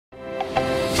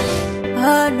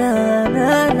Ah, na,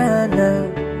 na, na, na.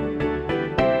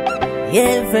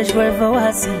 Yeah, fresh boy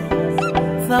Fawazzy.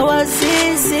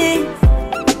 Fawazzy.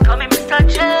 Call me Mr.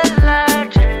 Jella.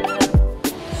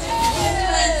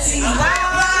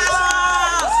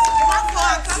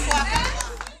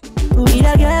 We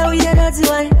the girl, we the dirty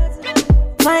one.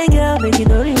 My girl, make it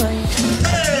no rewind.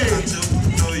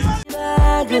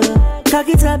 Cock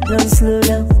it up, don't slow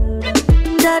down.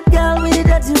 That girl with the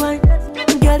dirty one.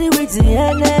 Get it with the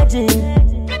energy.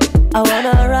 I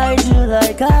wanna ride you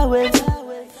like a wave.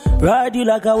 Ride you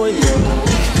like a wave.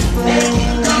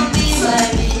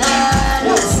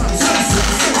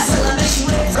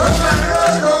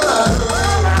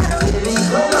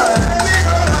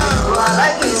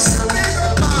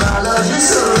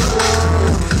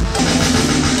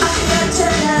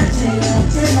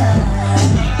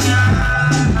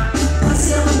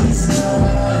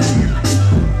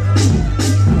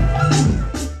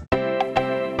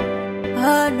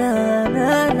 Ah, na,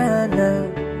 na, na, na.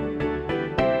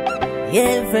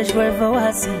 Yeah, fresh boy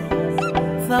Fawazzy.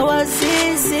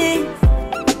 Fawazzy.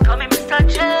 Call me Mr.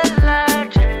 Jella.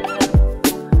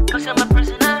 Cause I'm a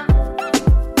prisoner.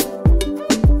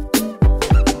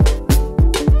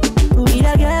 We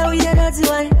the girl, we the dirty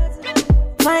one.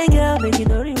 My girl, make it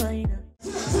no rewind.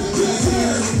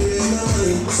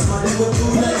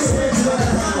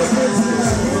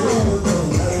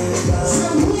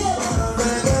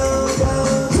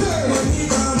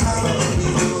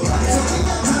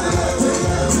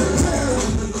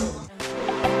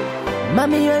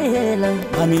 Mommy, you're a healer.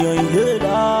 Mommy, you're a healer.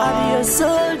 I'll be your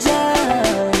soldier,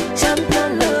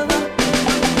 champion lover.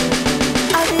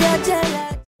 I'll be your jailer.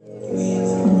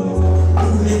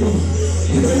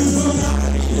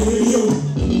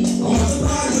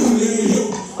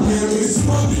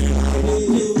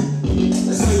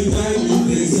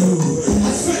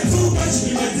 I spent too much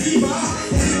in my diva.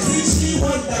 And teach me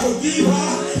what I will give her.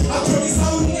 I promise I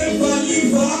will never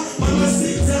leave her. Mama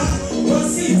Sita,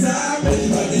 Rosita,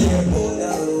 everybody in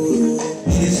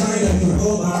the China to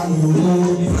go back.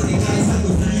 Before the guys have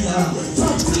to free her.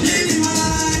 Talk to me in my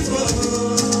life.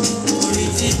 Only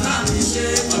take my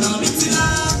shit, but I'm in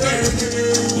love.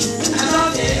 I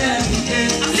love it every day.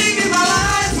 I'm living my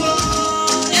life.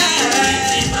 Yeah.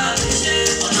 Take my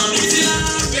shit, but I'm in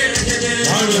love.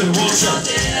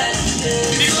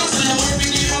 Because I work in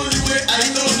the only way I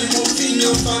know the most in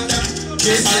your father.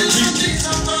 Yes, I do.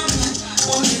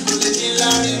 Only for the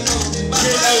killer,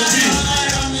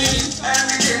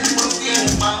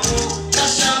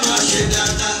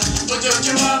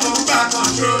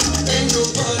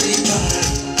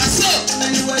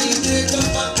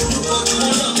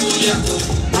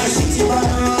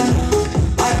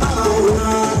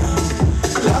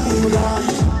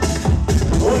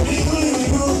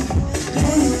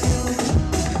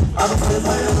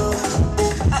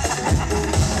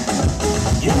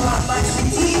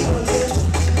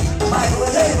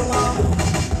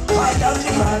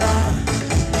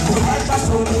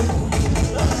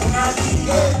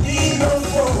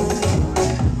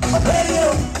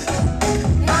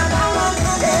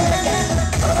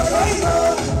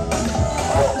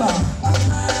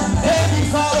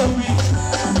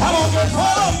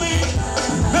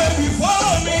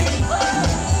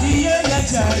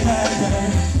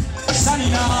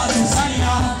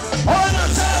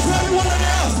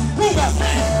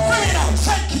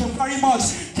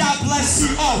 God bless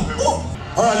you all.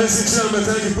 Alright, ladies and gentlemen,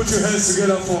 thank you. Put your hands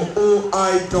together for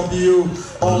OIW.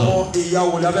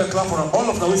 Clap for them. All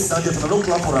of them, we stand there for them. Don't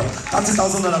clap for them.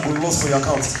 30,000 naira go lost for your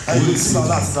account. And you will see my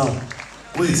last now.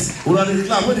 Wait, when they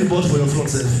clap, when they bought for your front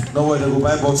self? No way, they go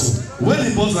buy bottle. When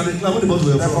they bought for the clap, when they bought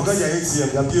for your front? They forget your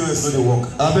ATM, your POS when they work.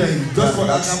 I beg, just for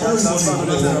that, I can borrow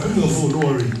money. I'll pick your phone, don't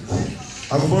worry.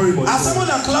 I can borrow money. As someone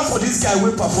that clap for this guy,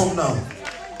 will perform now.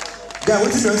 Guy,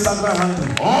 what is your Instagram handle?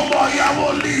 Oh boy, I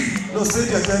won't leave. No, say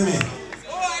there, tell me.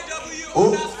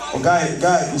 Oh, guy,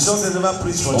 you sure say never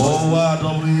preach for church.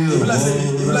 OIW. If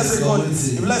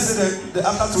you like say that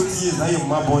after 20 years, now your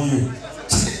mom born you.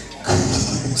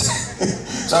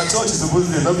 That church is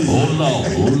supposed to not be. Oh loud.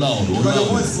 Because your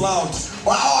voice is loud.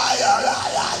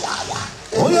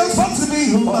 Oh yeah, fuck to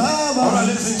me. Alright,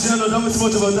 ladies and gentlemen, don't waste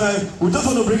much of our time. We just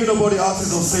want to bring in nobody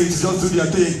artists on stage to just do their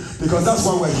thing, because that's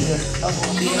why we're here. That's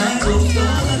why we're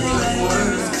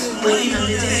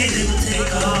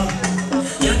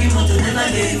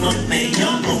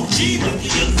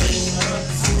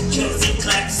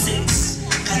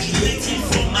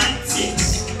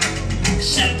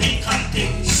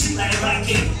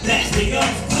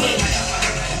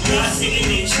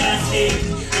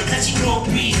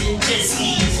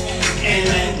And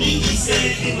like Nicky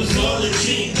said, it was all a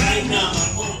dream. Right now,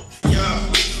 I'm on. Yeah.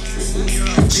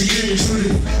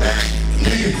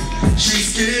 Nigga, she's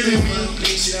scared of me.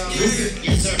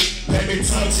 Listen, let me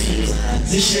talk to you.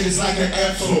 This shit is like an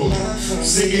afro.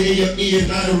 Sing it in your ear,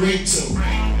 not a ringtone.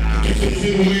 If it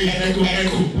feel weird, echo.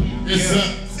 It's up.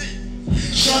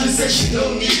 Shawty said she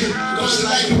know nigga, cause she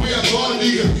like the way I bought a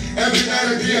nigga. Every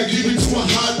night or day I give it to a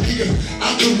hot nigga.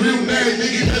 I'm the real man,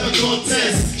 nigga, never gon'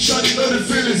 test. Shawty know the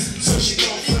feelings, so she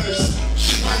go first.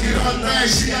 She might get on night,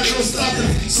 she got no stopping.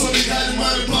 So they got the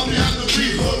money, puppy, I'm the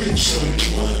free homie. Shawty,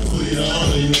 you wanna put it all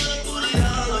on you.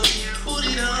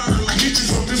 I get you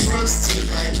from this verse to the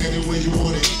back, any way you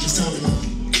want it, just tell me.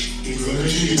 You gonna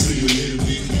dig it to you a little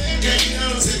bit. Get you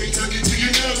know, tell me, tuck it to you,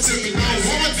 know, tell me. Now,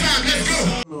 one more time, let's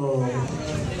go.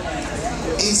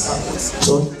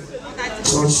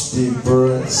 Touch the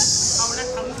breast,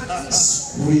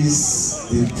 squeeze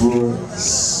the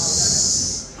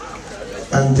breast,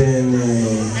 and then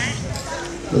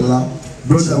lap.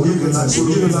 Brother, we give a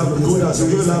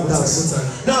lap dance.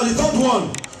 Now the third one,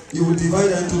 you will divide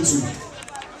that into two.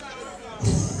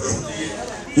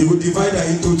 You will divide that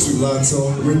into two. Are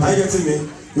you getting me?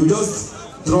 You just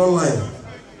draw a line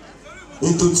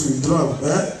into two. Draw.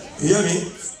 You hear me?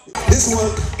 This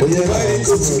one, divide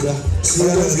into two. See,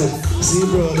 let's go. See,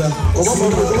 brother. Come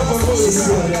on, brother. See,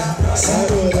 brother. See,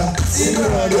 brother. See,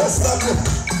 brother. Let's start.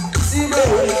 See,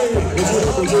 brother.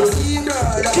 See,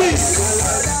 brother. Kiss.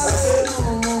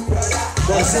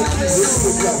 I said kiss.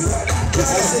 I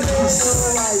said kiss.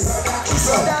 Kiss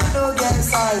up. Kiss up.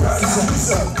 Kiss up. Kiss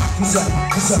up. Kiss up. Kiss up.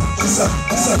 Kiss up.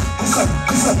 Kiss up. Kiss up.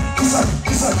 Kiss up. Kiss up.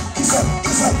 Kiss up. Kiss up.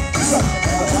 Kiss up.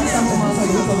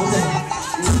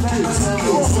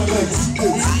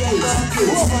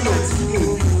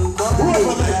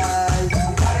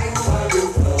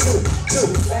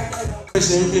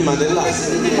 Mandela,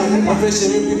 wọ́n fẹ́ ṣe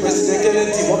mí bí President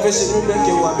Kennedy, wọ́n fẹ́ ṣe mí bí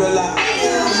Kẹwàá Abíọ́lá.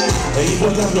 Ẹ̀yin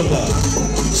bọ́tà blọ́gà,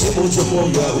 ṣé mo jọ mọ́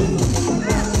yahoo?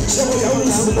 Ṣé mo yahoo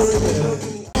ní sinmi lórí bẹ̀rẹ̀?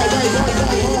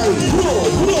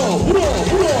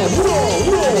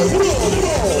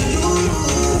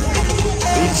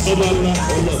 Ìjọba ńlá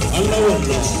aláwọ̀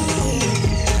ńlá.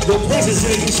 The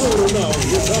president is over now.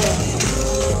 Yes,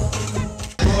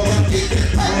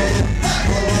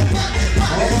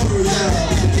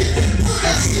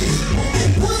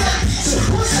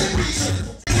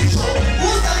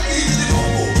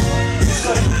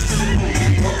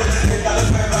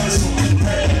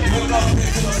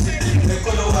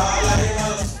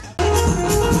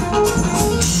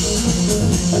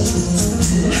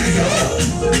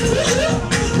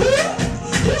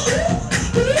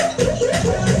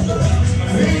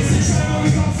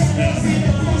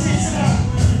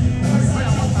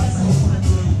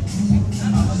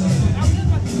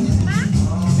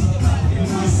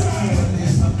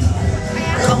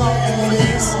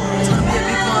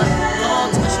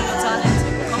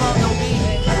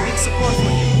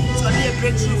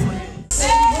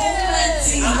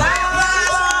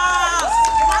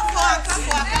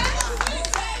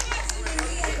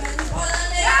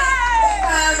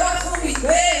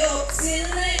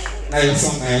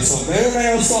 Nice song. Very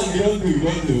nice song. You don't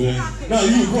do it. Now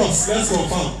you cross. Let's go,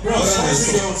 fam.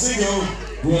 Sing your own.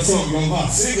 Do a song, your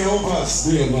verse. Sing your own verse. Do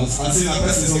your verse. I sing that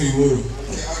person song you will.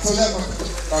 Okay, I'll tell them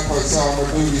I'm gonna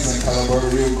do this and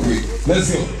collaborate real quick. Let's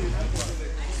go.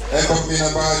 Echo me in a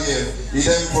bad year. You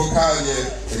didn't vocal yet.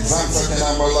 Exam second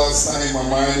I'm last time. My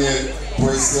mind yet.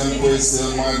 Question,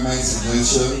 my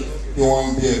suggestion. You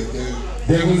won't be okay.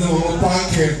 There was a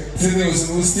punk here. There was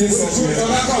no still something.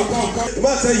 Come.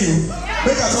 I tell you,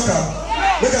 make a talk up.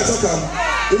 You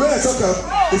make a talk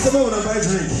up. It's someone wanna buy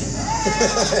drink.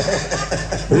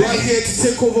 Right here to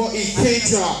take over in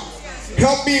Keita.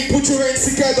 Help me put your hands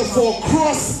together for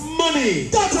Cross Money.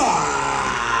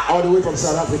 Data! All the way from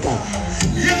South Africa.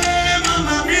 Yeah,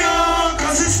 mama mio,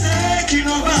 cause it's taking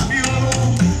over me.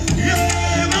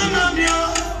 Yeah, mama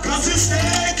mio, cause it's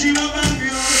taking over me.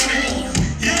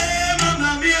 Yeah,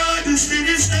 mama mio, this thing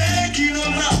is taking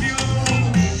over me.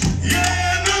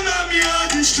 Yeah, mama mio,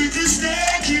 the street is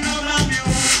taking over me.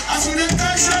 As with the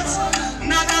cash,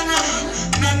 na.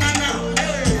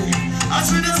 As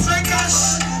with the fake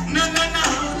cash, na.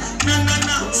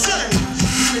 Say,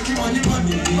 we making money,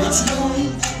 that's the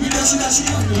one. We dash money,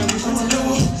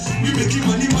 we making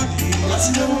money,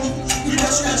 that's the one. We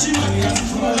dash money, that's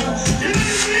the one. You know the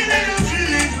feeling that I'm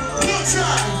feeling, one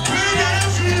time.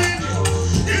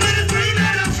 You know the feeling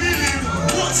that I'm feeling,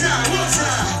 one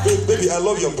time. Baby, I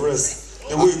love your breast.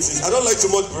 The way it is. I don't like too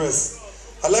much breast.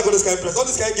 I like all this kind of breast. All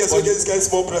this kind of girls will get this kind of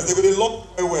small breast. They're going to love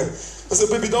my way. I said,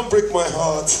 baby, don't break my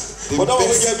heart. But that one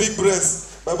will get big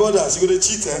breast. My brothers, you gonna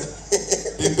cheat, eh?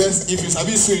 The best, if you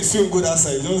sabi swim good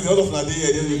outside. Just the all of the day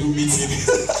here, then you do meeting.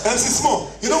 MC Small,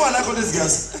 you know what I like all these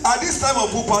guys? At this time of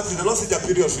pool party, they don't see their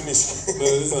period finish. No,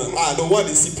 this one. The one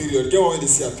they see period. Get one when they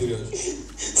see a period.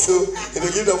 So, they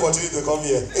give the opportunity to come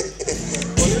here.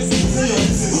 Ladies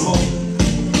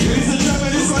and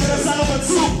gentlemen, this is contestant number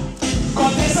 2.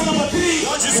 Contestant number 3.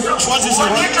 What is your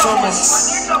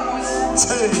Thomas?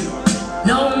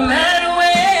 No matter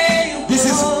where you This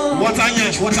is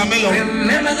watermelon.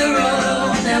 remember the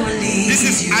road that will lead. This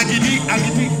is agidi. I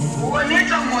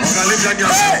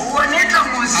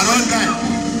don't die.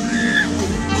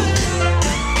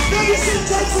 Ladies and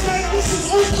gentlemen, this is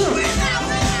Ultra.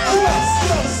 Yes.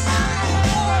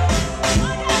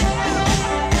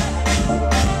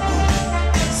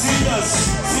 Seniors.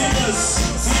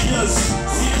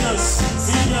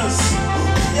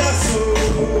 Yes,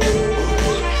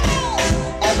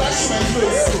 I wash my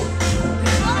face.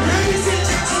 Ladies and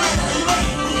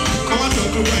gentlemen, Come on to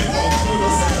the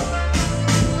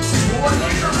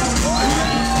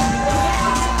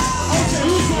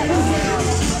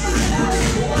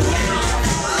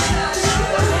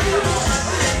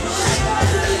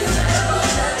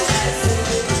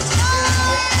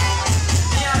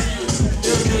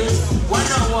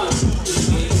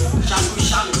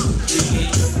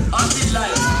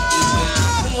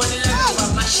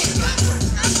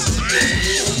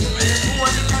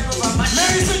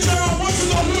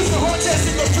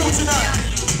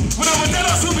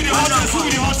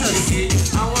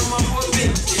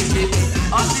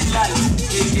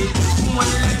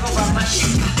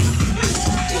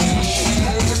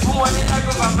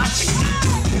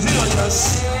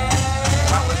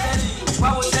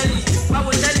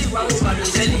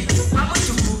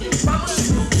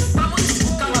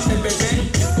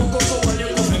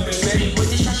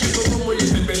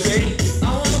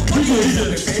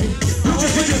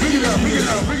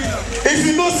if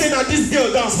you know say that this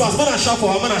girl dance fast, man, I shout for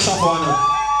her now.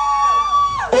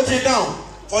 Okay, now.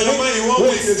 For your man, you want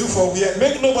what they do for where?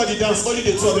 Make nobody dance, only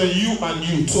the two of them, you and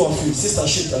you, two of you. Sister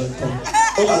shit and come.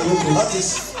 Okay. That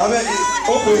is, I mean,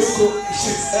 okay.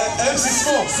 Shit. MC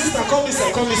Small. Sister, come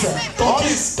listen. All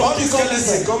these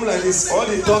skeleton come like this. All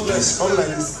the toddlers come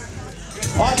like this.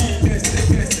 All the...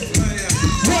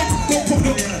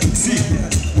 See.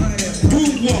 Do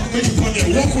walk, make you come here.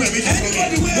 Walk where, make you come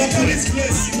here. Walk where this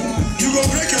place. You go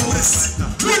break your waist.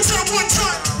 One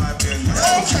time.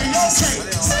 Okay.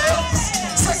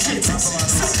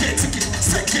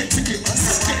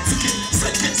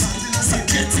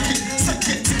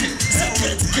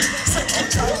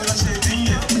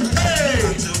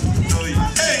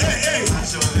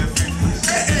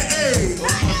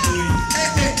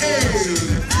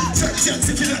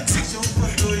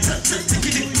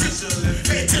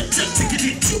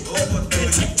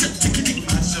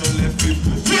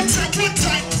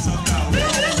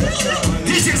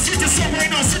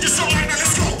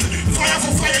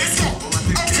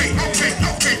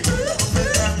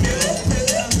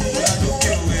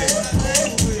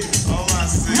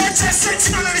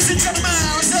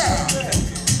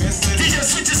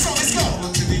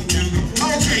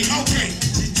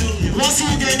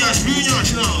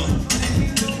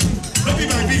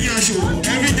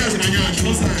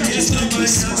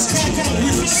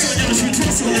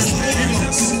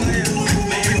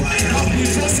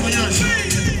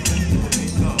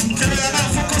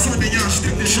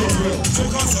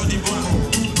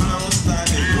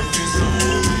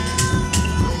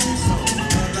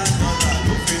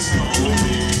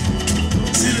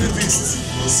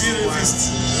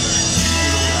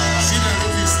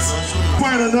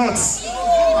 Fine or not?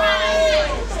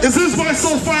 Is this boy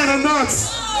so fine or not?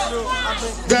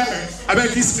 I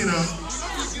beg kiss me now.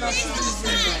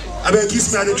 I beg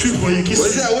kiss me at the trip for you. Kiss me.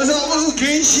 What's up? What's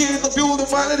green shit in the building,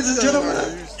 ladies and gentlemen?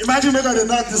 Imagine making a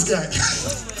knock this guy.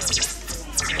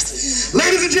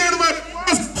 Ladies and gentlemen,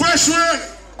 pressure.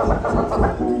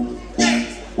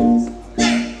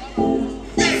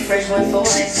 Fresh one for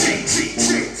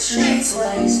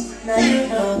twice. Now you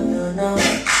know.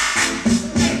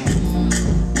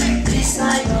 This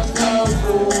kind of love,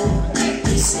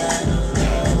 this kind of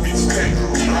love,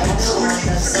 I don't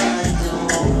understand.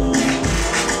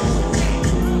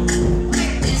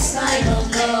 This kind of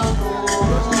love,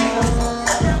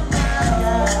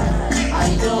 I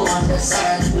don't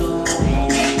understand.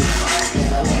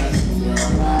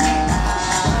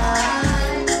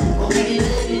 Oh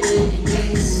baby,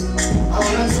 please, I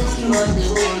wanna take you on the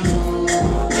road.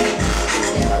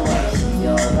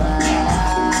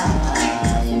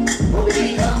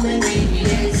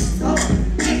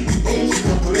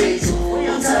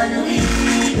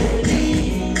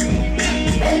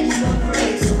 Make you go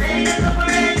praise,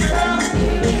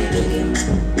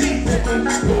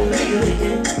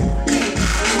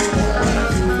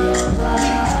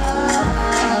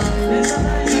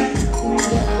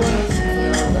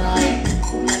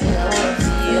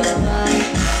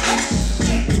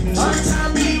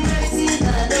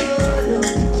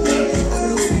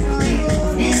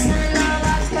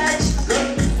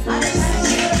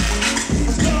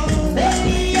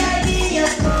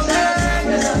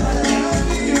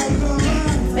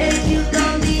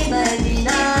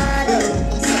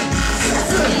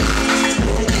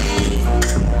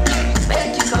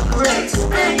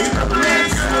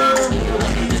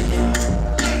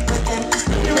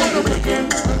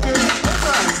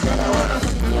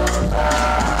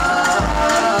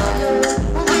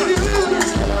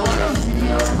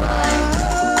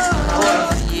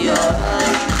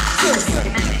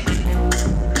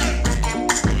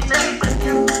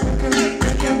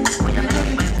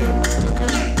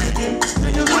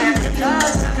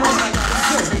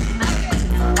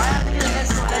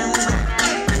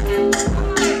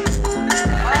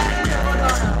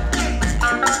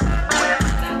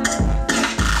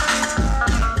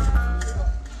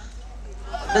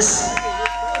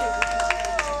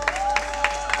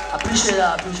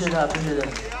 appreciate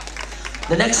that.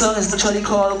 The next song is actually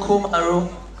called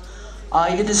Kumaru.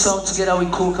 I did this song together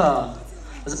with Kuka.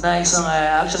 It was a nice song. I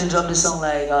actually dropped this song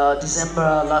like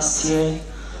December last year.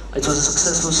 It was a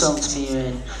successful song to me,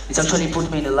 and it actually put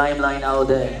me in the limelight out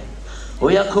there. Oh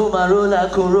yeah, Kumaru,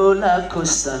 roller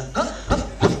coaster.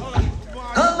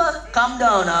 Calm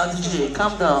down now, DJ.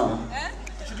 Calm down.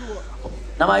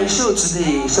 Now my show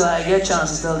today, so I get a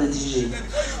chance to tell the DJ.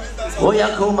 Oh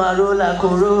yeah, Kumaru,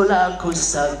 roller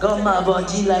coaster. Got my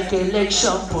body like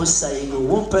election poster. You go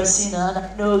one person and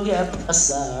I no get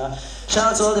passer.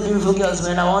 Shout out to all the beautiful girls,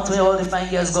 man. I want to make all the fine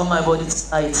girls got my body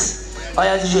tonight. Oh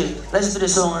yeah, DJ, let's do the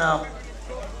song now.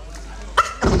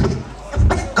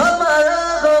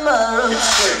 Kumaru.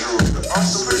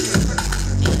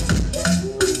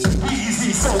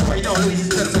 Easy, so right now, ladies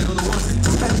and gentlemen, on the ones and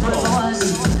twos. DJ Fawazzy.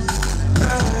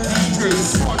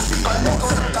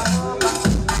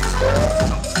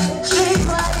 Street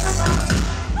lights.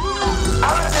 I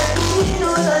was taking you to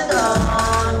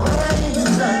London, we're in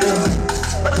London.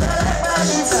 But I like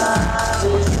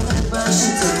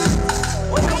Washington,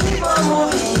 when we keep on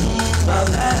moving, my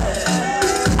bad.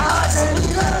 I was taking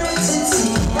you to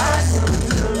City, I said we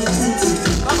go to City.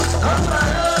 Come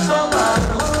on,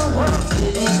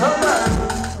 baby, come on.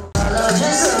 I love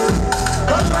you so.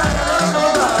 Come on, baby,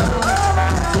 come on.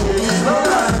 You know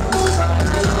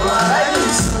I like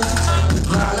you so.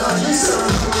 I love you so.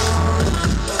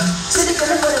 See the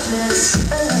girl for the place,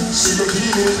 she the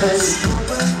leading person.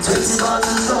 20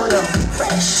 bottles go down,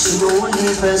 fresh, she go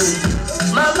only person.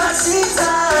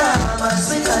 Mamacita, my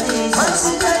sweet Anita,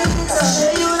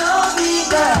 say you know me,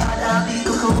 God, I'll be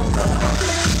cuckoo.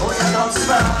 Oh, yeah, come to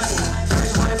party.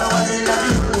 First boy, if I was in the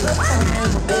building,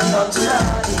 baby, come to the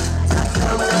party. Take it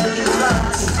over the big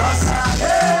party. Cause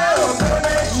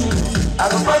I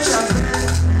go punch your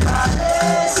girl. My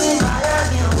legs in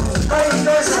Miami, but it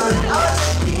goes on. I'll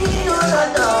take you to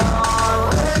London,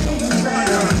 we're in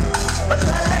London. But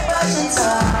I like Washington,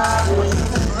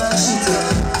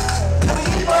 we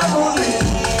keep on moving,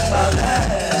 my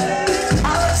bad. I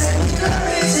was taking you to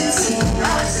City, I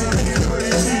said we go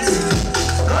to City.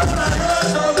 Come on,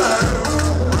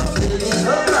 baby,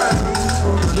 come on.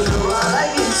 You know I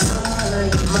like it so,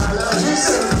 my love is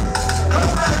so.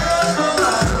 Come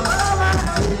on,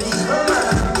 baby, come on.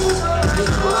 You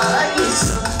know I like it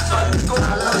so,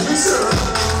 my love is so.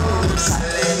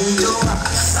 Salendo,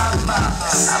 samba,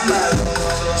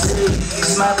 say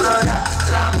it's my brother,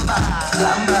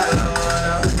 lamba.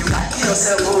 You got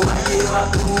yourself over here, I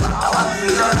want to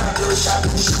learn how to shop.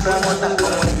 Ramota,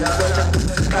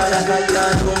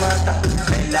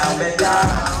 bend down,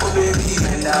 oh baby,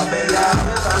 bend down. I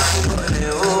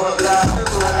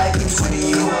like it when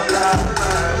you walk out.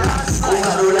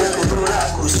 Roller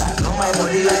coaster, know my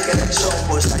body like an action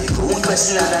poster. You go one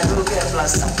question and I go get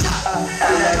plaster. I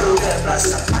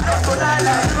don't go lie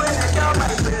like you and I count my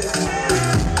bill.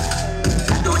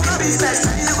 I do the business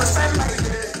and you go spend my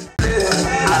bill.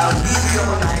 I'll give you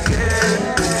all my girl.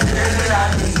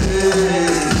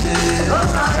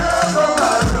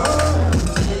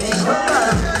 Come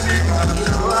on. You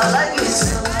know I like it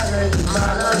so, my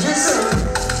love is so.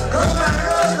 Come on.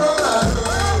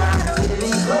 Baby,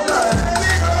 come on.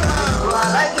 You know I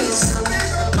like it so,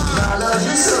 my love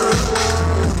is so.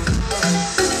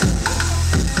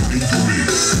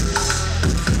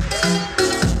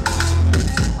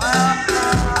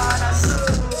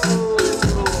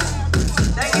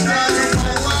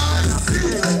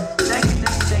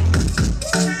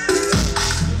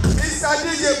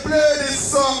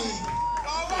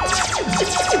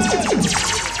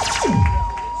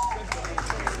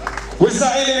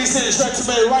 Ladies and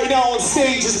gentlemen, right now on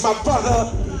stage is my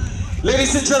brother.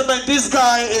 Ladies and gentlemen, this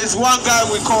guy is one guy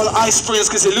we call Ice Prince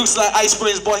because he looks like Ice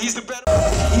Prince, but he's the better. I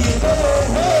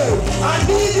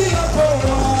need you for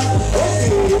one.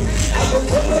 I can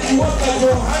tell you what I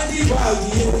know, handy bag.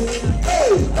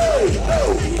 Hey.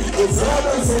 It's hard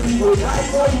to be good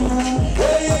for you.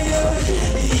 Hey.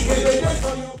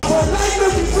 For life to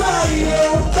be flying,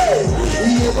 hey.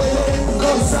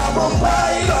 Cause I'm a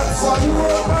pilot for you.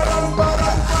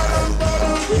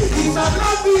 If I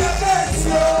not be against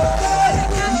you,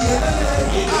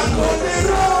 I'm gonna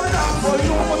run out for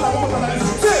you.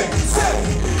 Say,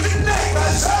 never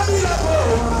shall be the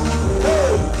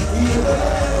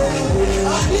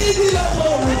I need the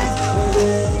love.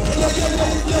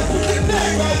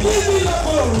 Never give me the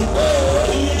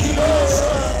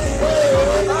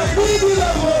I need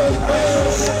the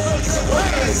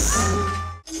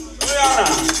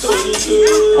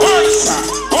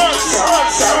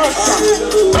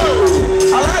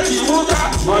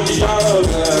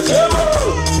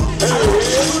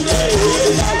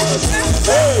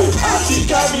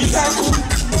Africa, mi sáku.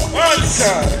 Wọ́n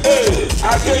sàn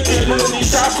akéde lórí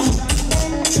sáku.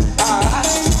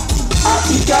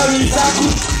 Àfikà mi sáku.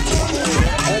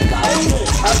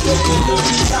 Akéde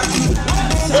lórí sáku.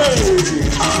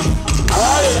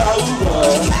 Àwọn ìyàwó bọ̀.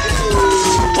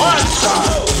 Wọ́n sàn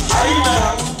àyínà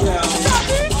àwùjọ.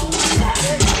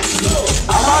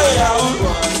 Àwọn ìyàwó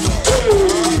bọ̀.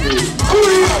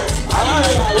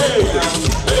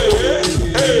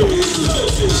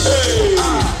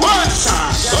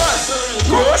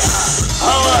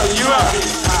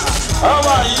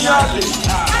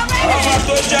 Ọmọ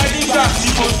tó jẹ́ nígbà tí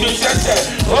mo gbé sẹ́sẹ̀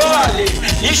ó wà lè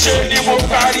níṣe ni mo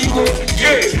pariwo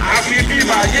yé àfi bí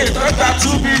màyé tó ta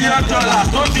 $2 billion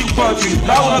tó ti pọ̀ jù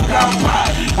lọ́wọ́ grandpa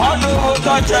wọ́n lówó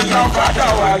tó jẹ grandpa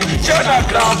dàwà yìí ṣé na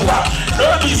grandpa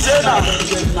lóbi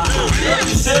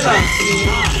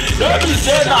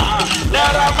sẹ́nà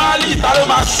Naira Marley ta ló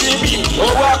máa ṣe mí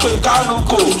owó àpè kánú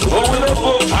kò owó ló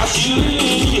kó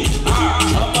àṣírí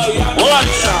wọ́n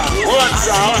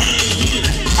ta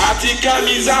àti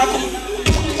kẹ́mi zábù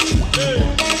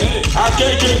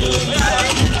akéde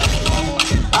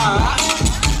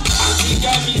àti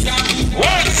kẹ́mi zábù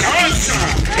wọ́n ta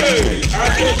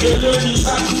akéde lórí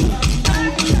zábù.